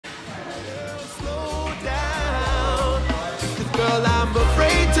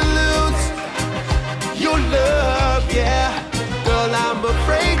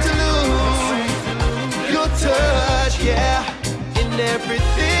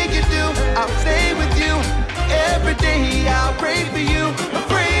everything you do, I'll stay with you. Every day I'll pray for you.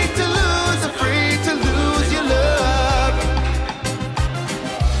 Afraid to lose your love.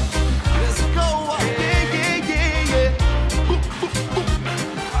 Let's go. Yeah, yeah, yeah, yeah.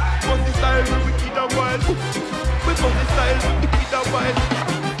 What's the style when we keep that wild? We must the style when we keep that wild.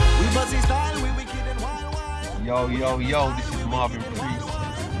 We must the style when we keep it wild, wild. Yo, yo, yo, this is Marvin Priest,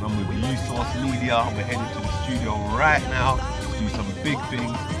 and I'm with USourceMedia. We're heading to the studio right now to do some big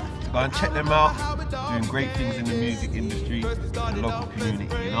things. So go and check them out. Doing great things in the music industry, in the local community.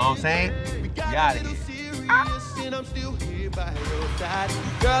 You know what I'm saying? Yeah, out of here. And I'm still here by your side.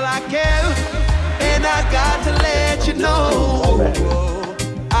 Girl, I care, and I got to let you know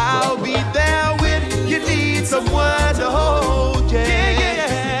I'll be there when you need someone to hold you.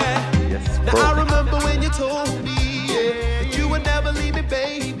 Yes, now I remember when you told me that you would never leave me,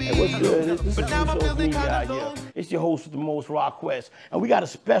 baby. Hey, what's good? This is But now I'm feeling USourceMedia kind out of here. lonely. It's your host with the most, RaQuest, and we got a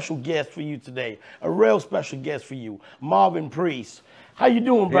special guest for you today. A real special guest for you, Marvin Priest. How you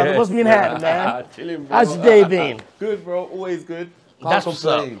doing, brother? Yes, What's been happening, man? Chilling, bro. How's your day been? Good, bro. Always good. That's what's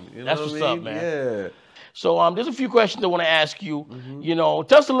up. You know That's what what's I up, mean? man. Yeah. So there's a few questions I want to ask you. You know,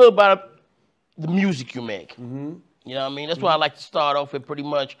 tell us a little about the music you make. You know what I mean? That's why I like to start off with pretty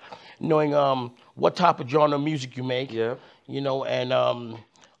much knowing what type of genre of music you make. Yeah. You know, and a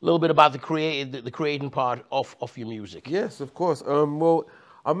little bit about the creating part of your music. Yes, of course. Well,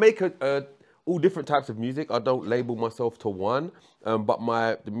 I make all different types of music. I don't label myself to one, but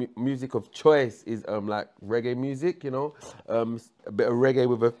the music of choice is like reggae music. You know, a bit of reggae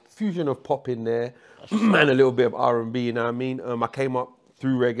with a fusion of pop in there, and a little bit of R&B. You know what I mean? I came up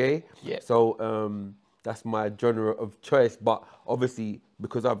through reggae, so that's my genre of choice. But obviously,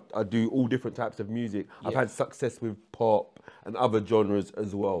 because I do all different types of music, I've had success with pop and other genres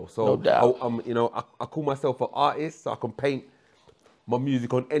as well. So No doubt. I call myself an artist, so I can paint my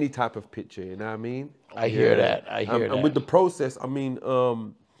music on any type of picture, you know what I mean? I hear that. I hear that. And with the process, I mean,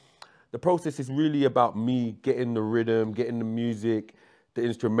 the process is really about me getting the rhythm, getting the music, the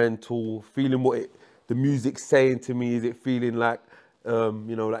instrumental, feeling what the music's saying to me. Is it feeling like,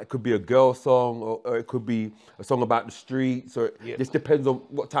 you know, like it could be a girl song, or it could be a song about the streets, or it just depends on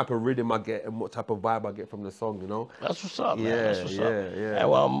what type of rhythm I get and what type of vibe I get from the song, you know? That's what's up, man. Yeah, That's what's up. yeah.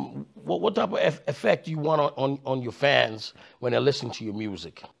 And, what type of effect do you want on your fans when they're listening to your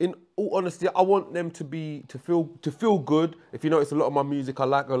music? In all honesty, I want them to feel good. If you notice, a lot of my music, I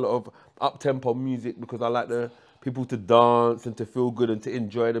like a lot of up-tempo music because I like the people to dance and to feel good and to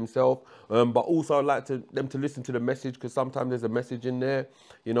enjoy themselves. But also I like them to listen to the message, because sometimes there's a message in there,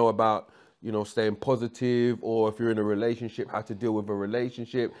 you know, about, you know, staying positive, or if you're in a relationship, how to deal with a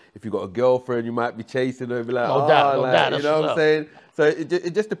relationship. If you've got a girlfriend, you might be chasing her, be like, No doubt, like, that's you know what's what I'm up. saying? So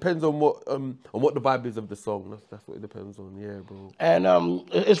it just depends on what the vibe is of the song. That's what it depends on, yeah, bro. And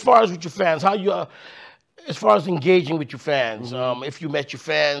as far as with your fans, how you as far as engaging with your fans, if you met your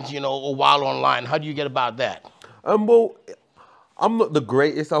fans, you know, a while online, how do you get about that? Well, I'm not the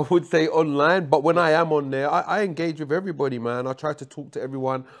greatest, I would say, online, but when I am on there, I engage with everybody, man. I try to talk to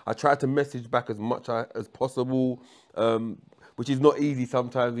everyone. I try to message back as much as possible, which is not easy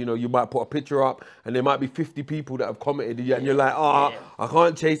sometimes. You know, you might put a picture up and there might be 50 people that have commented, and you're like, I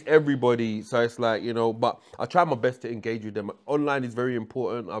can't chase everybody. So it's like, you know, but I try my best to engage with them. Online is very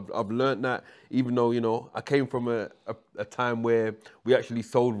important. I've learned that, even though, you know, I came from a time where we actually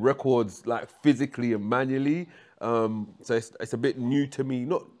sold records like physically and manually. So it's a bit new to me,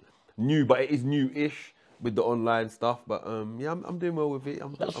 not new, but it is new-ish with the online stuff. But yeah, I'm doing well with it.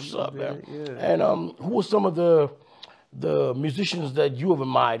 That's what's up, man. Yeah. And who are some of the musicians that you have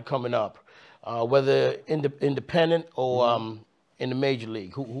admired coming up, whether independent or in the major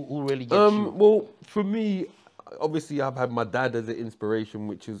league? Who really gets you? Well, for me, obviously I've had my dad as an inspiration,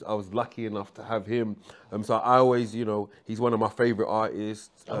 which is, I was lucky enough to have him. So I always, you know, he's one of my favorite artists.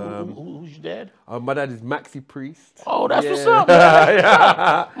 Who's your dad? My dad is Marvin Priest. Oh, that's what's up, man.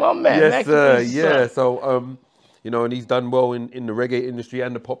 Yeah. My man, Yes, Max sir. Priest, Yeah. son. So, you know, and he's done well in the reggae industry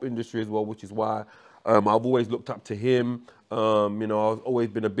and the pop industry as well, which is why I've always looked up to him. You know, I've always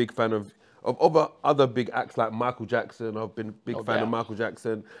been a big fan of other big acts like Michael Jackson. I've been a big fan of Michael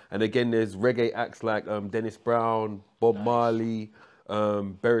Jackson. And again, there's reggae acts like Dennis Brown, Bob Marley,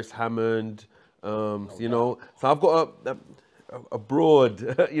 Beres Hammond, you know. So I've got a broad,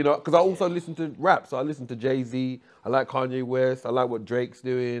 you know, because I also listen to rap. So I listen to Jay-Z, I like Kanye West, I like what Drake's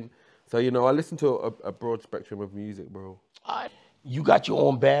doing. So, you know, I listen to a broad spectrum of music, bro. You got your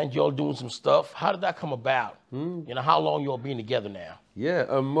own band, y'all doing some stuff. How did that come about? You know, how long y'all been together now? Yeah,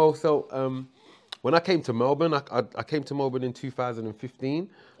 well, so when I came to Melbourne, I came to Melbourne in 2015.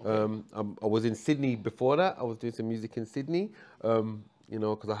 I was in Sydney before that. I was doing some music in Sydney. you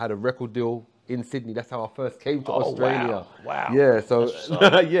know, because I had a record deal in Sydney. That's how I first came to Australia. Wow. Yeah, so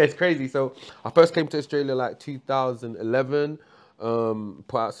yeah, it's crazy. So I first came to Australia like 2011,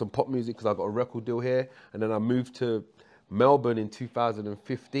 put out some pop music because I got a record deal here, and then I moved to Melbourne in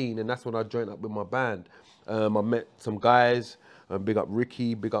 2015, and that's when I joined up with my band. I met some guys, big up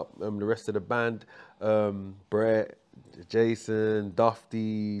Ricky, big up the rest of the band, Brett, Jason,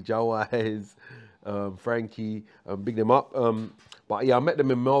 Dufty, Jawaz, Frankie, big them up. But yeah, I met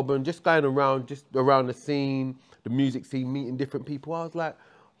them in Melbourne, just going around, the scene, the music scene, meeting different people. I was like,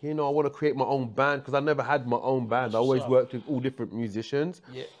 you know, I want to create my own band because I never had my own band. I always worked with all different musicians.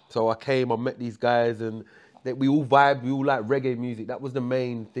 Yeah. So I came, I met these guys, and we all vibed, we all like reggae music. That was the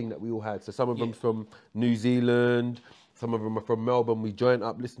main thing that we all had. So some of them from New Zealand, some of them are from Melbourne. We joined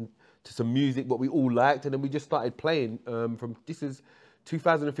up, listened to some music, what we all liked, and then we just started playing. This is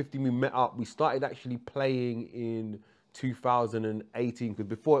 2015, we met up. We started actually playing in 2018, because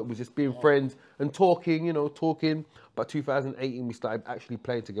before it was just being friends and talking, you know, talking. But 2018, we started actually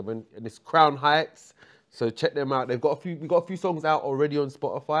playing together, and it's Crown Heights. So check them out. We got a few songs out already on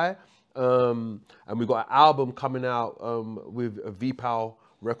Spotify, and we got an album coming out with VPAL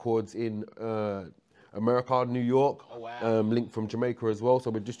Records in America, New York, linked from Jamaica as well. So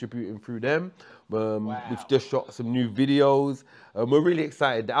we're distributing through them. We've just shot some new videos. We're really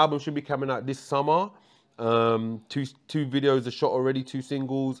excited. The album should be coming out this summer. Two videos are shot already, 2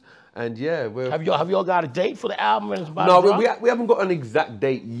 singles, and yeah, have y'all got a date for the album? And it's about no, we haven't got an exact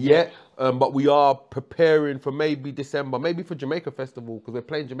date yet, but we are preparing for maybe December, maybe for Jamaica Festival, because we're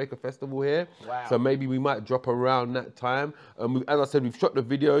playing Jamaica Festival here. Wow. So maybe we might drop around that time. As I said, we've shot the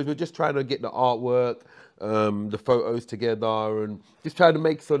videos. We're just trying to get the artwork, the photos together, and just trying to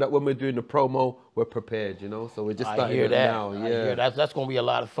make so that when we're doing the promo, we're prepared, you know. So we're just starting it now. Yeah, I hear that. That's gonna be a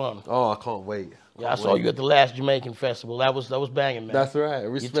lot of fun. Oh, I can't wait. Yeah, I saw you at the last Jamaican festival. That was banging, man. That's right.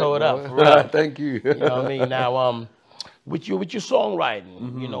 Respect, you tore it up. For real. Thank you. You know what I mean? Now, with your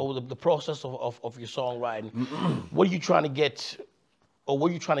songwriting, you know, the process of your songwriting, what are you trying to get, or what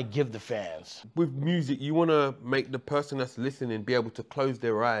are you trying to give the fans? With music, you want to make the person that's listening be able to close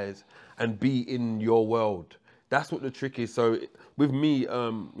their eyes and be in your world. That's what the trick is. So with me, you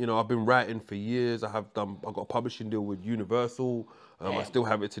know, I've been writing for years. I've got a publishing deal with Universal. I still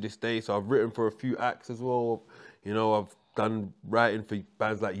have it to this day. So I've written for a few acts as well. You know, I've done writing for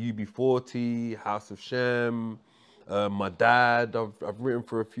bands like UB40, House of Shem, my dad. I've written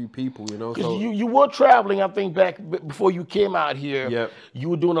for a few people, you know. So you were traveling, I think, back before you came out here. Yep. You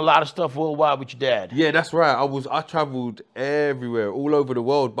were doing a lot of stuff worldwide with your dad. Yeah, that's right. I traveled everywhere, all over the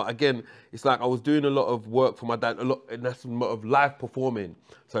world. But again, it's like I was doing a lot of work for my dad, and that's a lot of live performing.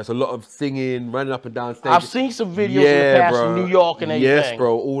 So it's a lot of singing, running up and down stage. I've seen some videos in the past in New York and everything. Yes,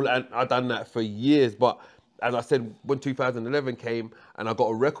 bro. And I've done that for years. But as I said, when 2011 came and I got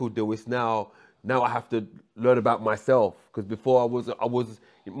a record deal, it's now I have to learn about myself, because before I was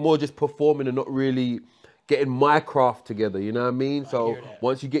more just performing and not really getting my craft together, you know what I mean? So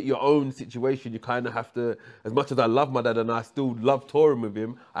once you get your own situation, you kind of have to, as much as I love my dad and I still love touring with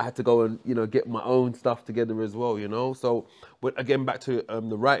him, I had to go and, you know, get my own stuff together as well, you know? So, but again, back to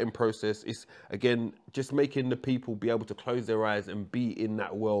the writing process, it's, again, just making the people be able to close their eyes and be in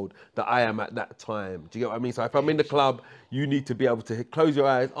that world that I am at that time. Do you get what I mean? So if I'm in the club, you need to be able to close your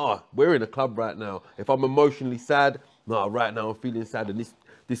eyes. Oh, we're in a club right now. If I'm emotionally sad, no, right now I'm feeling sad, and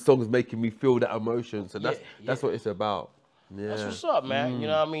this song is making me feel that emotion. So that's what it's about. Yeah. That's what's up, man. You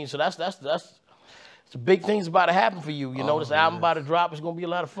know what I mean? So that's some big things about to happen for you. You know, this album about to drop. It's gonna be a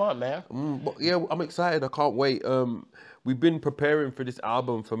lot of fun, man. But yeah, I'm excited. I can't wait. We've been preparing for this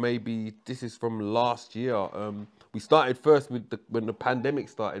album for this is from last year. We started first with when the pandemic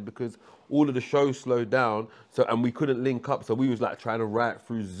started, because all of the shows slowed down, and we couldn't link up. So we was like trying to write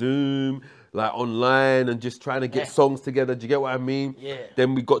through Zoom, like online, and just trying to get songs together. Do you get what I mean? Yeah.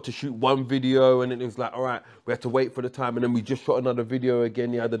 Then we got to shoot one video, and then it was like, all right, we had to wait for the time, and then we just shot another video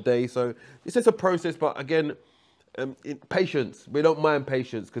again the other day. So it's just a process, but again, patience. We don't mind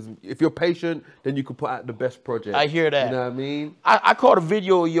patience, because if you're patient, then you can put out the best project. I hear that. You know what I mean? I caught a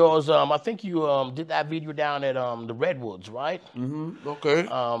video of yours. I think you did that video down at the Redwoods, right? Mm-hmm. Okay.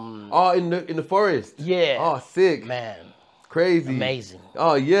 In the forest. Yeah. Oh, sick. Man. Crazy. Amazing.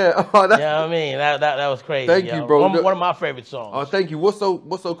 Oh yeah. Oh, that's, you know what I mean? That was crazy. Thank you, bro. One of my favorite songs. Oh, thank you. What's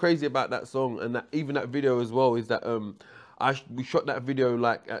so crazy about that song and even that video as well is that we shot that video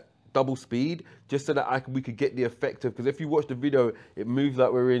like at double speed, just so that we could get the effect of, because if you watch the video, it moves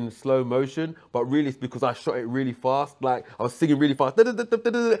like we're in slow motion, but really it's because I shot it really fast. Like I was singing really fast, and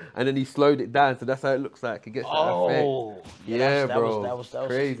then he slowed it down, so that's how it looks like. It gets that effect. Yeah, bro. That was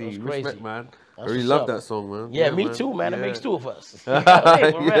crazy. That was crazy. Respect, man. I That's really what's love up. that song, man. Yeah, me man. too, man. Yeah. It makes two of us. You know what I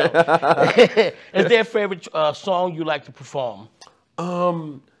mean? For real. Is there a favorite song you like to perform?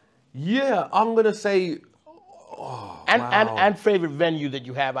 Yeah, I'm gonna say. And favorite venue that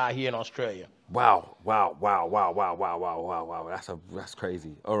you have out here in Australia. Wow. That's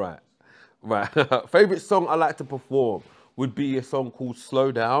crazy. All right. Favorite song I like to perform would be a song called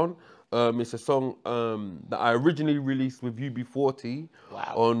Slow Down. It's a song that I originally released with UB40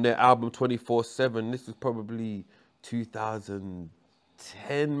 on their album 24/7. This is probably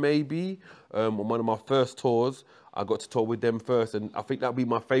 2010 maybe. On one of my first tours, I got to tour with them first, and I think that'll be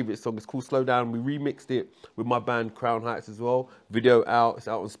my favorite song. It's called Slow Down. We remixed it with my band Crown Heights as well. Video out. It's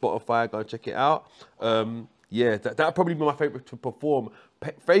out on Spotify. Go and check it out. Yeah, that'll probably be my favorite to perform.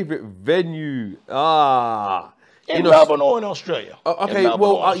 Favorite venue. In Melbourne or in Australia? Okay,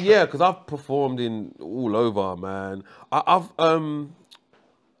 well, yeah, because I've performed in all over, man. I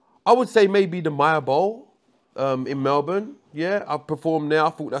would say maybe the Maya Bowl in Melbourne. Yeah, I've performed there.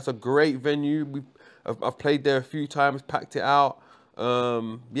 I thought that's a great venue. I've played there a few times, packed it out.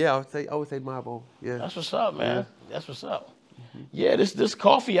 Yeah, I would say Maya Bowl. Yeah, that's what's up, man. Yeah. That's what's up. Yeah, this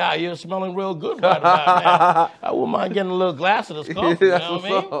coffee out here is smelling real good right now, man. I wouldn't mind getting a little glass of this coffee. Yeah, you know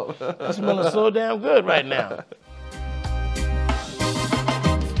what I mean? It's smelling so damn good right now.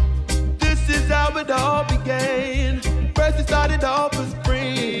 This is how it all began. First it started off as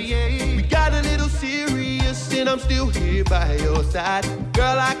free. We got a little serious, and I'm still here by your side.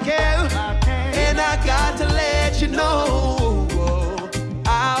 Girl, I care, and I got to let you know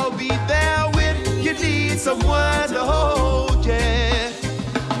I'll be there when you need someone to hold you.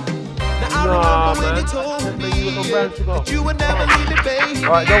 Now I remember when you told me that you would never leave me, baby.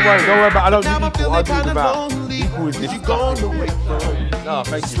 All right, don't worry about. I don't Now do I'm equal. I'll feeling do kind about of lonely, equal is 'cause you gone away from me. No,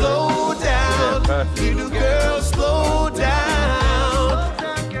 thank you. Slow down, little girl, slow down.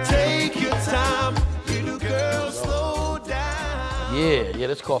 Take your time, little girl, slow down. Yeah,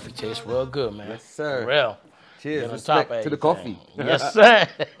 this coffee tastes real good, man. Yes, sir. For real. Cheers. Get on Respect top of to the everything. coffee. Yes, sir.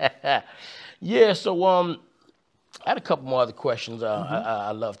 Yeah, so I had a couple more other questions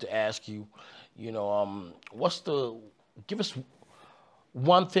I'd love to ask you. You know, give us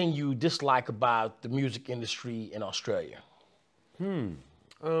one thing you dislike about the music industry in Australia.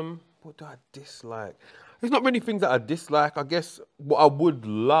 What do I dislike? There's not many things that I dislike. I guess what I would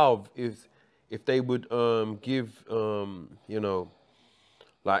love is if they would give you know,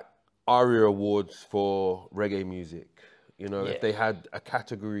 like ARIA awards for reggae music. You know, if they had a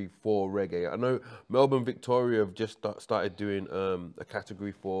category for reggae. I know Melbourne, Victoria have just started doing a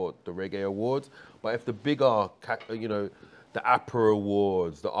category for the reggae awards. But if the bigger, you know, the APRA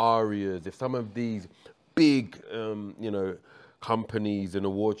awards, the ARIAs, if some of these big, you know, companies and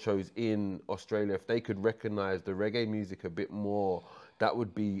award shows in Australia, if they could recognise the reggae music a bit more, that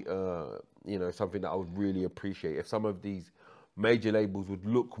would be, you know, something that I would really appreciate. If some of these major labels would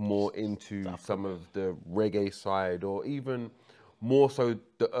look more into some of the reggae side, or even more so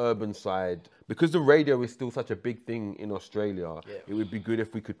the urban side, because the radio is still such a big thing in Australia. It would be good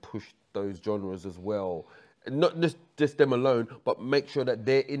if we could push those genres as well, and not just them alone, but make sure that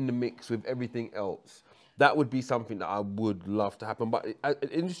they're in the mix with everything else. That would be something that I would love to happen. But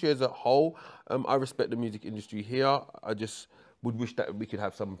industry as a whole, I respect the music industry here. I just would wish that we could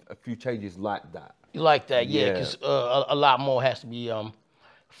have a few changes like that. You like that, yeah, because a lot more has to be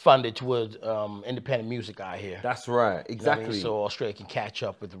funded towards independent music out here. That's right, exactly. You know what I mean? So Australia can catch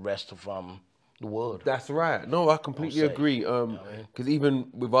up with the rest of the world. That's right. No, I completely agree. Because even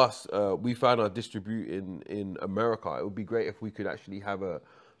with us, we found our distribute in America. It would be great if we could actually have a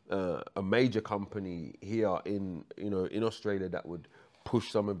major company here in Australia that would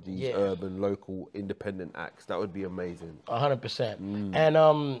push some of these urban, local, independent acts. That would be amazing. 100%.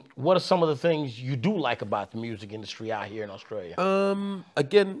 And what are some of the things you do like about the music industry out here in Australia?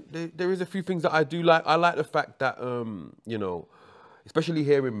 Again, there is a few things that I do like. I like the fact that, you know, especially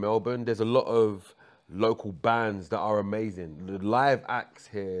here in Melbourne, there's a lot of local bands that are amazing. The live acts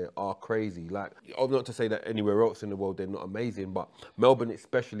here are crazy. Like, not to say that anywhere else in the world they're not amazing, but Melbourne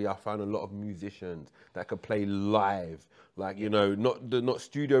especially, I found a lot of musicians that could play live. Like, you know, not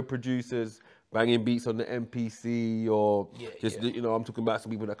studio producers banging beats on the MPC, or you know, I'm talking about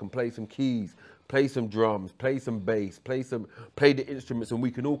some people that can play some keys, play some drums, play some bass, play the instruments, and we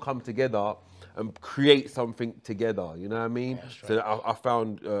can all come together and create something together. You know what I mean? Right. So I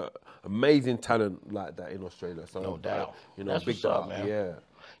found amazing talent like that in Australia. So no doubt. You know, that's big what's up, man. Yeah.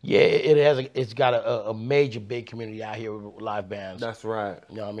 Yeah, it has. It's got a major big community out here with live bands. That's right.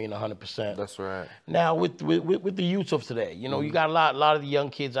 You know what I mean? 100%. That's right. Now with the youth of today, you know, you got a lot of the young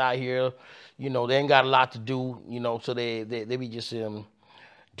kids out here. You know, they ain't got a lot to do. You know, so they be just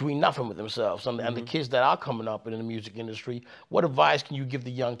doing nothing with themselves. And the kids that are coming up in the music industry, what advice can you give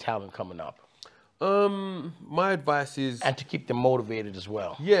the young talent coming up? My advice is, and to keep them motivated as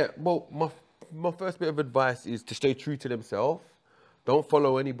well. Yeah, well, my first bit of advice is to stay true to themselves. Don't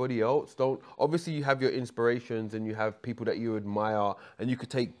follow anybody else. Obviously you have your inspirations and you have people that you admire and you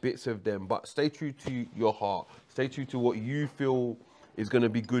could take bits of them, but stay true to your heart. Stay true to what you feel is going to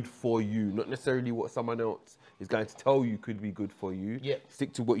be good for you, not necessarily what someone else is going to tell you could be good for you. Yeah.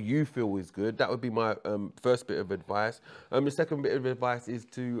 Stick to what you feel is good. That would be my first bit of advice. The second bit of advice is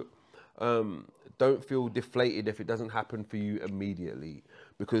to don't feel deflated if it doesn't happen for you immediately,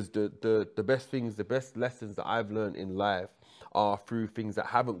 because the best things, the best lessons that I've learned in life are through things that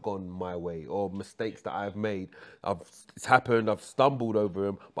haven't gone my way or mistakes that I've made. It's happened, I've stumbled over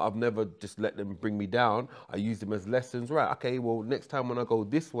them, but I've never just let them bring me down. I use them as lessons. Right, okay, well, next time when I go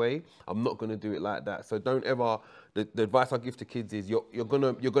this way, I'm not gonna do it like that. So don't ever, the advice I give to kids is you're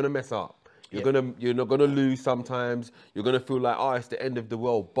gonna mess up. You're not gonna lose sometimes. You're gonna feel like, oh, it's the end of the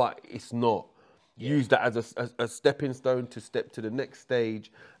world, but it's not. Use that as a stepping stone to step to the next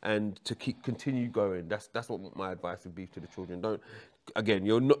stage and to continue going. That's what my advice would be to the children.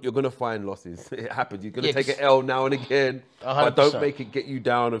 You're gonna find losses. It happens. You're gonna take an L now and again, 100%. but don't make it get you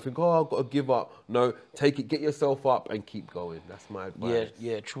down and think, oh, I've got to give up. No, take it, get yourself up and keep going. That's my advice.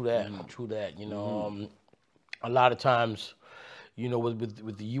 Yeah, true that. True that. You know, a lot of times, you know,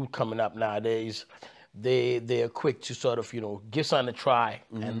 with the youth coming up nowadays, they're quick to sort of, you know, give something a try,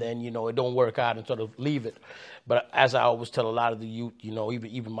 and then, you know, it don't work out and sort of leave it. But as I always tell a lot of the youth, you know,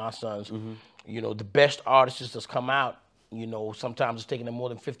 even my sons, you know, the best artists that's come out, you know, sometimes it's taking them more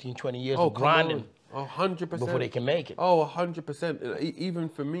than 15, 20 years of grinding. 100%. Before they can make it. Oh, 100%. Even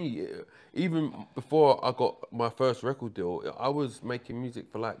for me, even before I got my first record deal, I was making music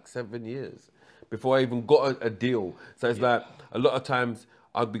for like 7 years before I even got a deal. So it's like a lot of times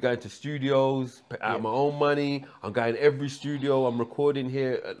I'd be going to studios, put out my own money. I'm going every studio. I'm recording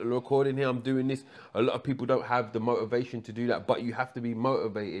here, I'm doing this. A lot of people don't have the motivation to do that, but you have to be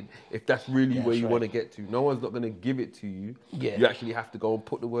motivated if that's really where you want to get to. No one's not going to give it to you. Yeah. You actually have to go and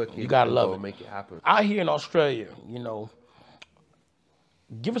put the work in. You got to love it. And make it happen. Out here in Australia, you know,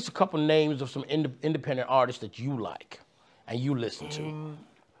 give us a couple names of some independent artists that you like and you listen to.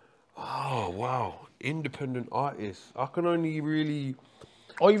 Oh, wow. Independent artists. I can only really...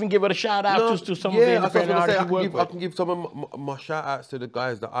 Or even give it a shout out to some of the independent artists you work with. I can give some of my shout outs to the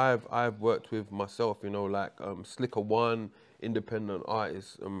guys that I've worked with myself, you know, like Slicker One, independent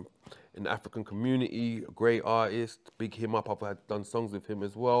artist in the African community, a great artist, big him up. I've done songs with him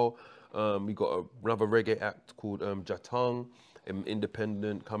as well. We got another reggae act called Jatang,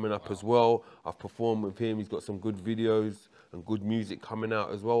 independent, coming up as well. I've performed with him. He's got some good videos and good music coming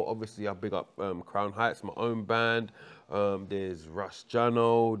out as well. Obviously, I big up Crown Heights, my own band. There's Russ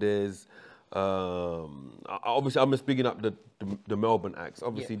Jano. There's obviously I'm just bigging up the Melbourne acts.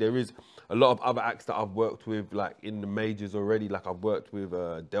 Obviously, there is a lot of other acts that I've worked with, like in the majors already. Like I've worked with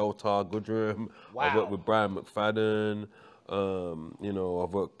Delta Goodrem. Wow. I've worked with Brian McFadden. You know,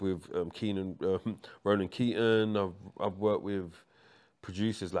 I've worked with Ronan Keaton. I've worked with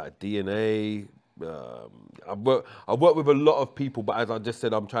producers like DNA. I've worked with a lot of people, but as I just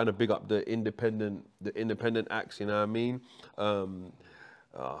said, I'm trying to big up the independent acts. You know what I mean?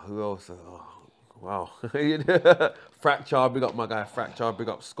 Who else? Wow. Fracture, big up my guy Fracture, big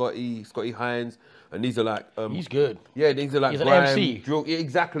up Scotty Hines, and these are like he's good. Yeah, these are like he's an MC. Drill, yeah,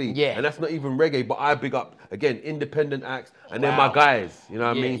 exactly. Yeah, and that's not even reggae, but I big up again independent acts, and they're my guys. You know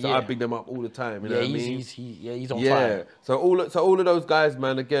what I mean? So I big them up all the time. You know what I mean? He's on fire. So all of those guys,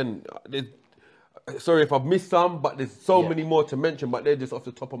 man. Again, sorry if I've missed some, but there's so many more to mention, but they're just off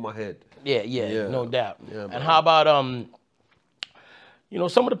the top of my head. Yeah, no doubt. Yeah, and how about you know,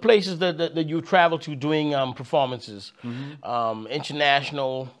 some of the places that you travel to doing performances,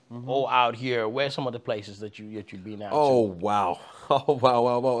 international or out here? Where's some of the places that you've been out to? Wow. Oh,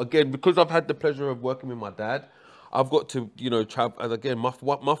 wow. Again, because I've had the pleasure of working with my dad, I've got to, you know, travel. And again, my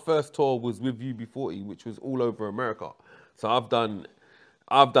first tour was with UB40, which was all over America. So I've done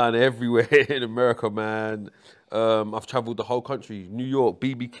everywhere in America, man. I've traveled the whole country, New York,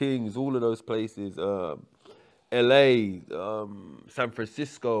 BB King's, all of those places. LA, San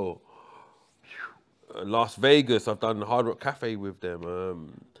Francisco, Las Vegas. I've done Hard Rock Cafe with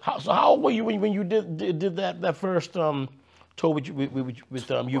them. How old were you when you did that first tour with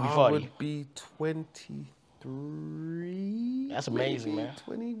UB40? I would be 20. 23. That's amazing, maybe, man.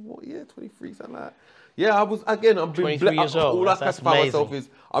 21, yeah, 23, something like that. Yeah, I was, again, I've been 23 years old. All I That's classify myself amazing.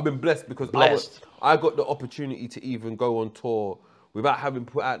 is I've been blessed because Blessed. I got the opportunity to even go on tour without having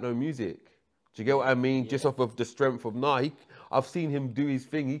put out no music. Do you get what I mean? Just off of the strength of, I've seen him do his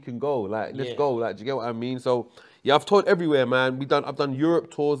thing. He can go, like, let's go. Like, do you get what I mean? So, yeah, I've toured everywhere, man. I've done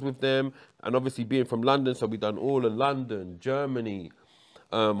Europe tours with them, and obviously being from London, so we've done all in London, Germany,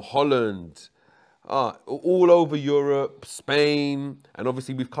 Holland, all over Europe, Spain, and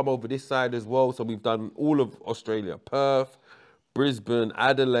obviously we've come over this side as well. So we've done all of Australia, Perth, Brisbane,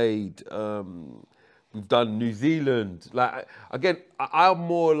 Adelaide. We've done New Zealand. Like, again, I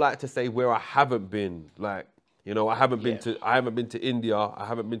more like to say where I haven't been. Like, you know, I haven't been to India. I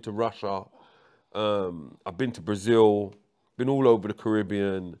haven't been to Russia. I've been to Brazil. Been all over the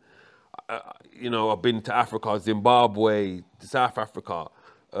Caribbean. You know, I've been to Africa, Zimbabwe, South Africa.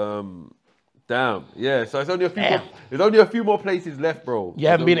 Damn, yeah. So it's only a few. There's only a few more places left, bro. You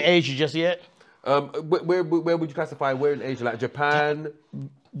haven't been to Asia just yet? Where would you classify? Where in Asia? Like Japan?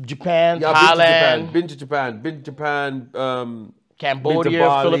 Japan, Yeah, Thailand. Been to Japan.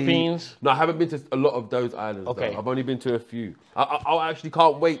 Cambodia, Philippines. No, I haven't been to a lot of those islands. Okay. Though. I've only been to a few. I actually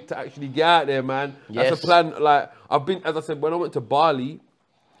can't wait to actually get out there, man. Yes. That's a plan. Like, I've been, as I said, when I went to Bali,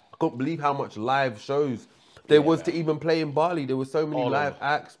 I couldn't believe how much live shows there was to even play in Bali. There were so many live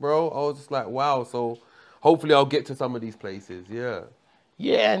acts, bro. I was just like, wow. So hopefully I'll get to some of these places. Yeah.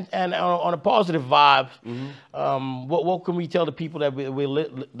 Yeah, and on a positive vibe, what can we tell the people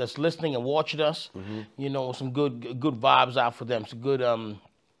that that's listening and watching us? You know, some good vibes out for them, some good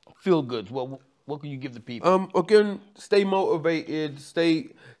feel goods. What can you give the people? Again, stay motivated,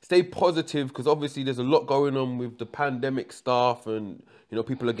 stay positive, because obviously there's a lot going on with the pandemic stuff, and you know,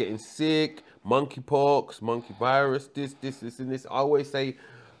 people are getting sick, monkeypox, monkey virus, this and this. I always say,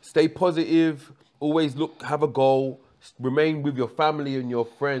 stay positive. Always have a goal. Remain with your family and your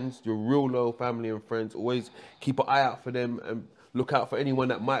friends, your real loyal family and friends. Always keep an eye out for them and look out for anyone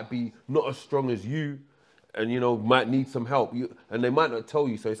that might be not as strong as you and, you know, might need some help. And they might not tell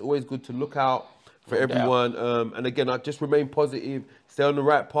you. So it's always good to look out for everyone. And again, I just remain positive, stay on the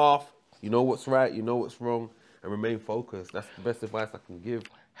right path. You know what's right, you know what's wrong, and remain focused. That's the best advice I can give.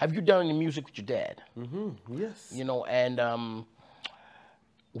 Have you done any music with your dad? Yes. You know, and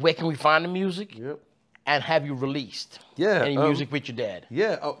where can we find the music? Yep. And have you released any music with your dad?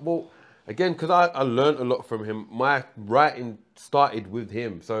 Yeah, well, again, because I learned a lot from him. My writing started with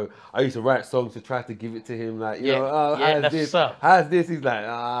him. So I used to write songs to try to give it to him. Like, you know, how's this? How's this? He's like,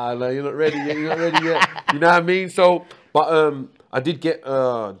 no, you're not ready yet. You're not ready yet. You know what I mean? So, but I did get,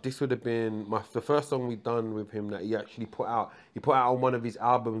 this would have been the first song we'd done with him that he actually put out. He put out on one of his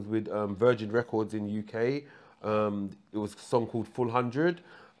albums with Virgin Records in the UK. It was a song called Full 100.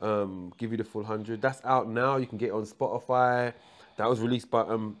 Give you the Full 100. That's out now. You can get it on Spotify. That was released by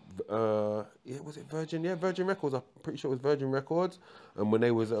was it Virgin? Yeah, Virgin Records. I'm pretty sure it was Virgin Records. And when they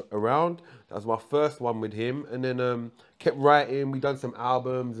was around, that was my first one with him. And then kept writing. We done some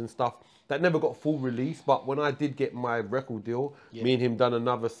albums and stuff that never got full release. But when I did get my record deal, me and him done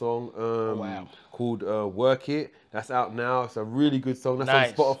another song called "Work It." That's out now. It's a really good song. That's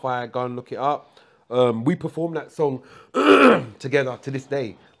on Spotify. Go and look it up. We perform that song together to this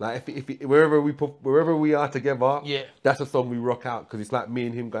day. Like wherever we are together, that's a song we rock out because it's like me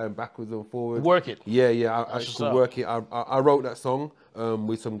and him going backwards and forwards. Work It. Yeah. I called Work It. I wrote that song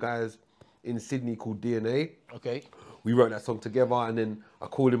with some guys in Sydney called DNA. Okay. We wrote that song together, and then I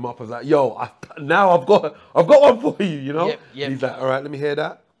called him up. I was like, "Yo, now I've got one for you." You know. Yep. He's like, "All right, let me hear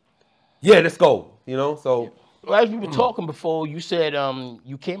that." Yeah, let's go. You know. So. Well, as we were talking before, you said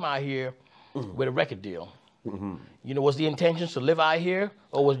you came out here with a record deal. You know, was the intention to live out here,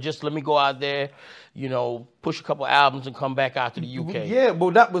 or was it just let me go out there, you know, push a couple albums and come back out to the UK? Yeah, well,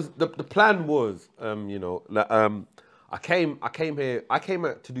 that was the plan was, you know, I came here. I came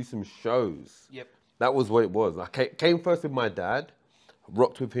out to do some shows. Yep. That was what it was. I came first with my dad,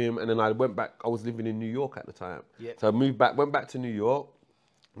 rocked with him, and then I went back. I was living in New York at the time. Yep. So I moved back, went back to New York.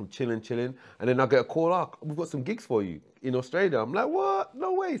 I'm chilling, and then I get a call. We've got some gigs for you in Australia. I'm like, what?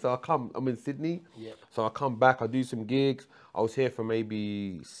 No way. So I come. I'm in Sydney. Yep. So I come back. I do some gigs. I was here for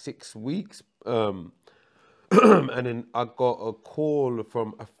maybe 6 weeks, and then I got a call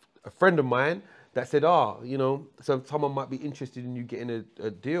from a friend of mine that said, you know, so someone might be interested in you getting a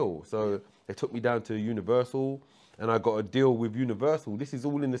deal. So they took me down to Universal, and I got a deal with Universal. This is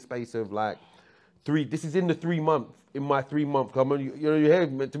all in the space of like this is in the 3 month. In my 3 month, you're here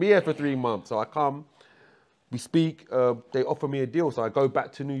to be here for 3 months. So I come, we speak. They offer me a deal, so I go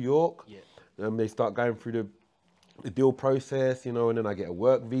back to New York. Yeah. They start going through the deal process, you know, and then I get a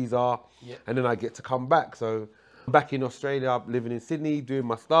work visa, and then I get to come back. So I'm back in Australia, living in Sydney, doing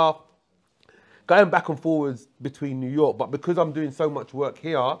my stuff, going back and forwards between New York. But because I'm doing so much work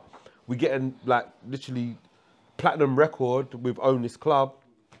here, we're getting like literally platinum record with Own This Club.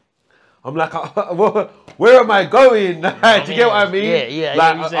 I'm like, where am I going? Do you get what I mean? Yeah.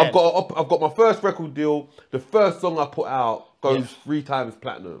 Like I've got my first record deal. The first song I put out goes 3 times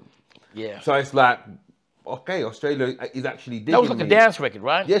platinum. Yeah. So it's like, okay, Australia is actually digging That was like a dance record,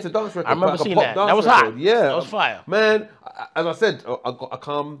 right? Yeah, it's a dance record. I remember like seeing that. That was hot. Yeah. That was fire. Man, as I said, I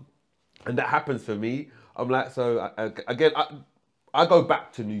come, and that happens for me. I'm like, so again, I go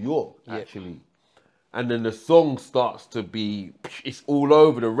back to New York, actually. And then the song starts to be, it's all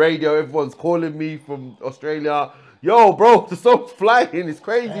over the radio. Everyone's calling me from Australia. Yo, bro, the song's flying. It's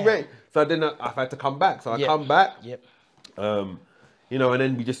crazy, mate. So then I've had to come back. So I come back. You know, and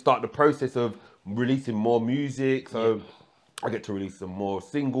then we just start the process of releasing more music. So I get to release some more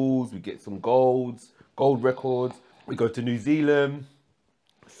singles. We get some gold records. We go to New Zealand,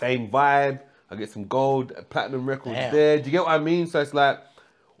 same vibe. I get some gold, platinum records there. Do you get what I mean? So it's like,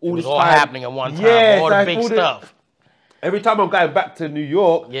 all this all happening at one time, all the big stuff. Every time I'm going back to New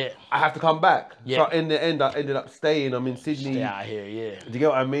York, I have to come back. So in the end, I ended up staying. I'm in Sydney. Stay out here, Do you get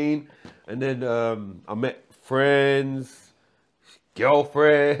what I mean? And then I met friends,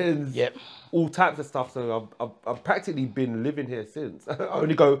 girlfriends, all types of stuff. So I've practically been living here since. I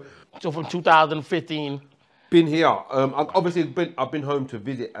only go. So from 2015. Been here. Obviously, I've been home to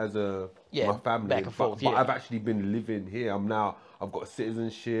visit as my family, back and forth. But I've actually been living here. I've got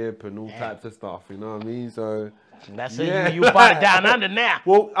citizenship and all types of stuff. You know what I mean? So that's it. You bought it down under now.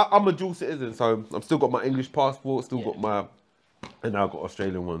 Well, I'm a dual citizen, so I've still got my English passport, still got my, and now I've got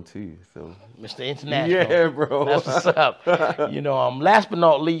Australian one too. So Mr. International. Yeah, bro. That's what's up. You know, last but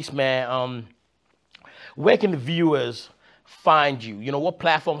not least, man. Where can the viewers find you? You know, what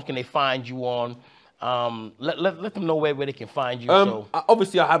platforms can they find you on? Let them know where they can find you. So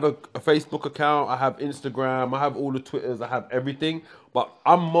obviously, I have a Facebook account, I have Instagram, I have all the Twitters, I have everything. But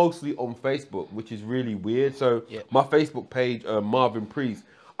I'm mostly on Facebook, which is really weird. So my Facebook page, Marvin Priest,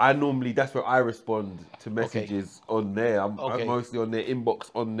 that's where I respond to messages on there. I'm mostly on their inbox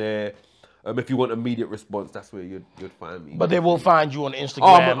on there. If you want immediate response, that's where you'd find me. But they will find you on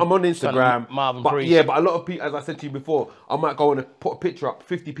Instagram. I'm on Instagram. Marvin but, Priest. Yeah, but a lot of people, as I said to you before, I might go and put a picture up.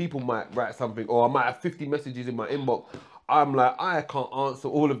 50 people might write something, or I might have 50 messages in my inbox. I'm like, I can't answer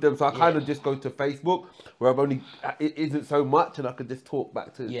all of them, so I kind of just go to Facebook, where it isn't so much, and I could just talk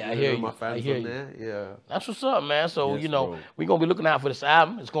back to my fans on there. Yeah, that's what's up, man. So you know, we're gonna be looking out for this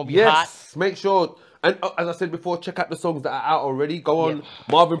album. It's gonna be hot. Make sure. And as I said before, check out the songs that are out already. Go on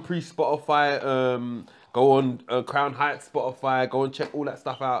Marvin Priest Spotify, go on Crown Heights Spotify, go and check all that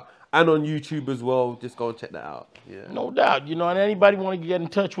stuff out. And on YouTube as well, just go and check that out. Yeah. No doubt. You know, and anybody want to get in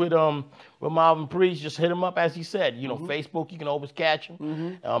touch with Marvin Priest, just hit him up, as he said. You know, Facebook, you can always catch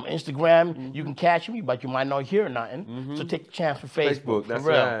him. Instagram, you can catch me, but you might not hear nothing. So take the chance for Facebook. That's for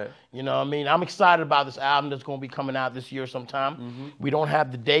real. Right. You know what I mean? I'm excited about this album that's going to be coming out this year sometime. We don't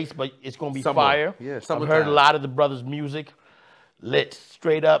have the dates, but it's going to be fire. Yeah, I've heard a lot of the brother's music. Lit,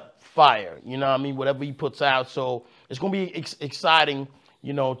 straight up fire. You know what I mean? Whatever he puts out. So it's going to be exciting,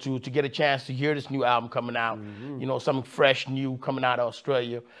 you know, to get a chance to hear this new album coming out. You know, something fresh, new coming out of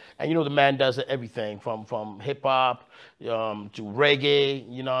Australia. And, you know, the man does everything from hip-hop to reggae,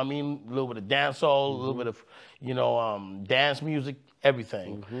 you know what I mean? A little bit of dancehall, a little bit of, you know, dance music,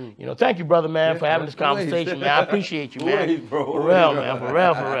 everything. You know, thank you, brother, man, for having this conversation, man. I appreciate you, man. For real, man, for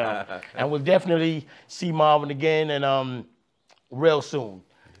real. And we'll definitely see Marvin again and real soon.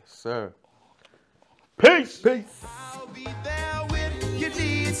 Yes, sir. Peace. Peace. I'll be there when you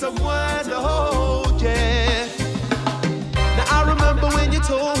need someone to hold, yeah. Now I remember when you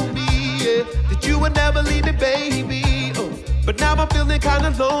told me that you would never leave me, baby. But now I'm feeling kind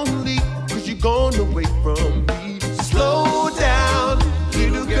of lonely, 'cause you're gone away from me.